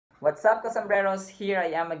What's up, Casombreros? Here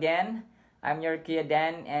I am again. I'm your Kia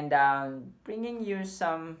Dan, and bringing you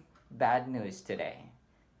some bad news today.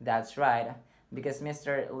 That's right, because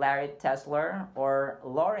Mr. Larry Tesler, or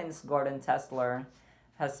Lawrence Gordon Tesler,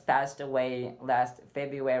 has passed away last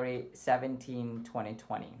February 17,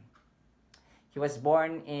 2020. He was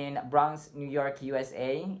born in Bronx, New York,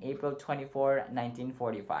 USA, April 24,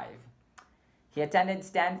 1945. He attended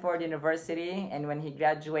Stanford University, and when he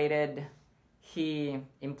graduated, he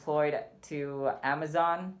employed to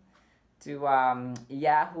Amazon, to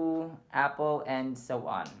Yahoo, Apple, and so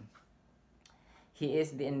on. He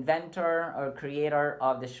is the inventor or creator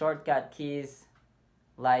of the shortcut keys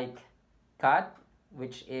like cut,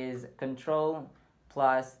 which is Control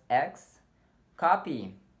plus X,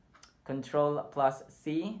 copy, Control plus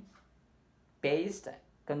C, paste,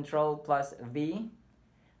 Control plus V,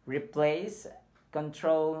 replace,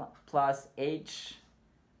 Control plus H,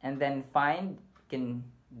 and then find. Can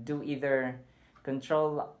do either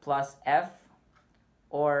Control plus F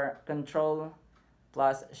or Control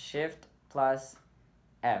plus Shift plus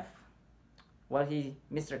F. Well,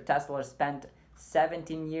 Mr. Tesla spent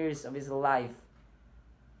 17 years of his life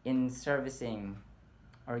in servicing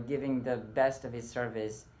or giving the best of his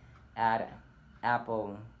service at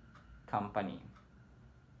Apple company.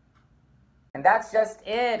 And that's just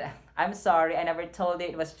it. I'm sorry, I never told you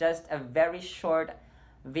it was just a very short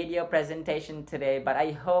video presentation today, but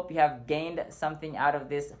I hope you have gained something out of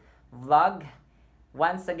this vlog.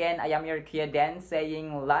 Once again, I am your Kuya Den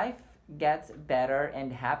saying life gets better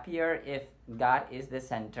and happier if God is the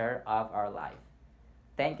center of our life.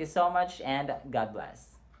 Thank you so much, and God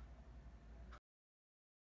bless.